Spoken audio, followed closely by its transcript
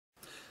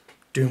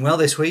Doing well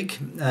this week.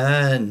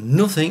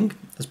 Nothing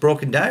has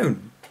broken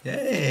down.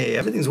 Yay,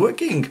 everything's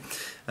working.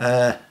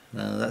 No,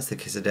 that's the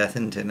kiss of death,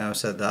 isn't it? Now I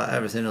said that,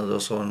 everything will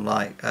also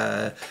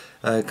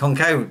conk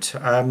out.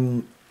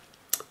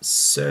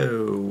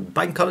 So,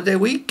 bank holiday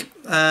week,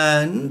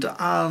 and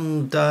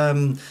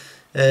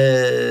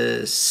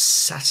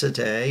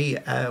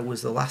Saturday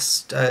was the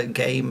last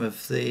game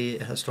of the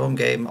Storm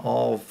game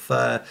of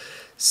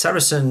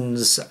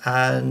Saracens,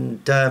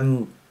 and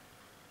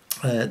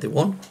they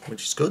won,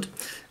 which is good.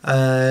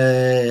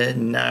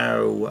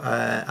 Now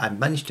I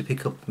managed to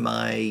pick up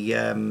my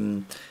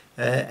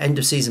end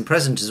of season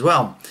present as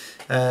well.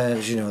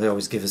 As you know, they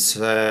always give us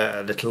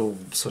a little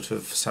sort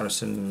of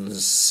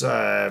Saracens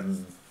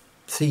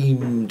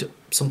themed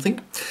something,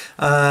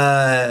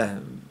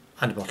 and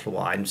a bottle of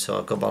wine. So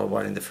I've got a bottle of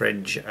wine in the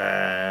fridge, which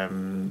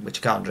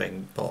I can't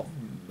drink, but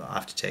I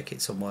have to take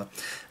it somewhere.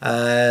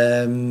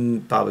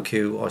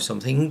 Barbecue or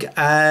something.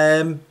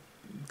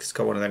 It's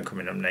got one of them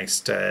coming up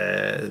next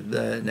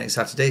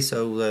Saturday,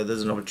 so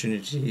there's an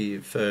opportunity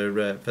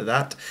for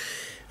that.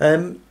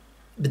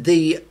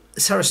 The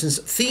Saracens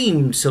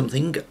themed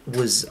something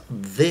was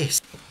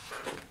this.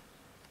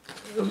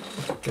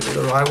 Get it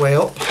the right way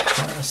up.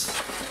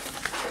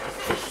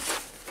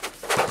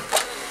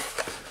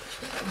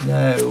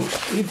 Now,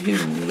 if you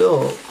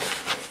look,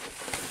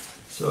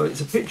 so it's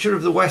a picture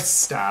of the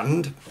West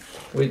Stand,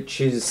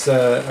 which is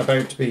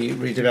about to be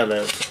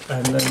redeveloped,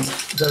 and then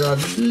there are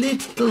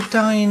little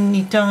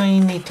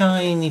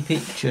tiny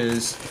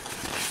pictures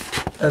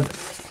of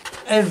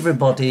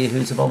everybody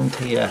who's a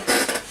volunteer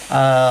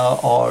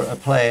or a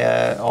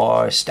player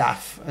or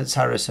staff at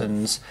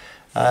Saracens.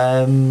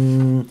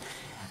 I'm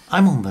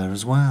on there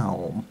as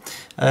well.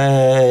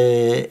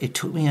 It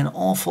took me an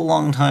awful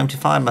long time to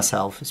find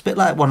myself. It's a bit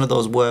like one of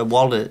those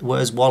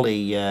Where's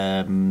Wally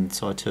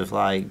sort of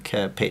like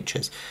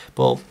pictures,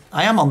 but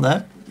I am on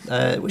there.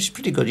 Which is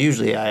pretty good.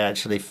 Usually I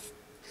actually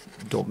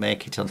don't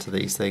make it onto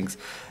these things.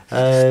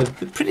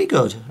 But pretty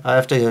good. I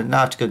have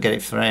to go get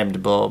it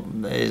framed, but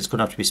it's going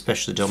to have to be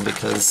specially done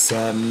because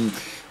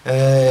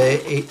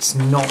it's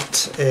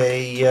not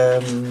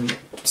a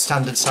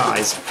standard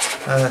size.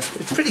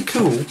 It's pretty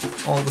cool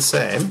all the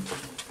same.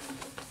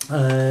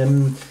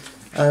 And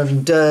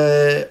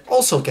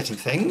also getting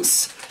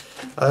things.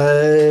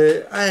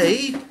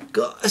 I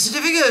got a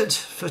certificate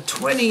for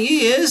 20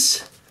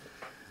 years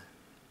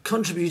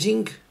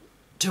contributing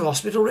to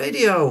Hospital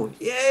Radio.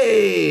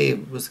 Yay!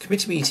 It was the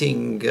committee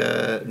meeting,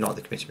 not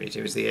the committee meeting,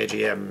 it was the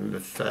AGM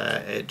of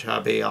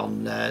HRB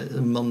on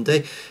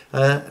Monday.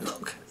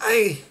 Look,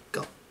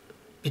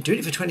 been doing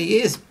it for 20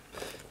 years,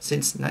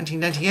 since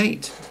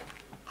 1998.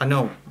 I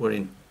know we're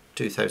in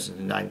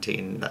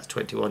 2019, that's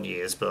 21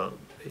 years, but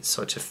it's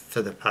sort of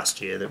for the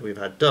past year that we've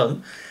had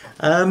done.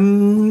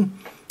 And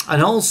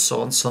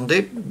also on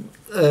Sunday,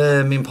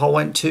 me and Paul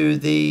went to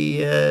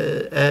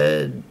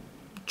the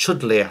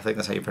Chudley, I think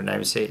that's how you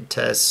pronounce it,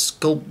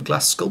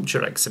 glass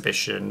sculpture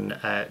exhibition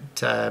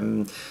at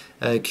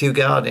Kew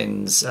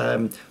Gardens.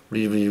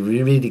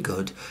 Really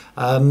good.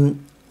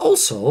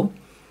 Also,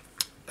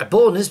 a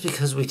bonus,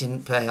 because we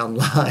didn't pay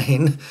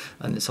online,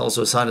 and it's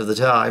also a sign of the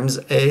times,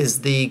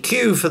 is the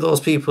queue for those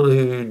people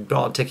who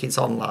bought tickets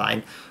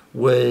online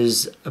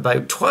was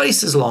about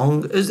twice as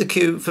long as the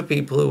queue for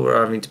people who were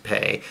having to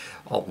pay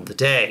on the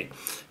day.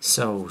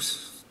 So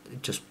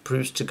it just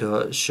proves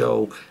to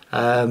show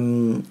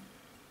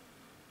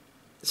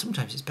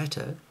sometimes it's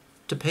better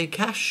to pay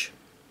cash.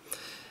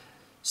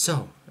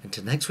 So,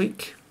 until next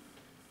week,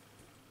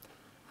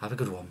 have a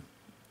good one.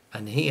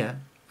 And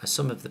here are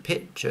some of the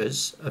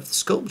pictures of the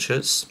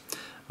sculptures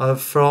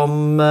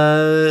from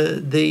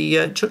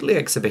the Chudley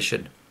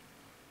exhibition.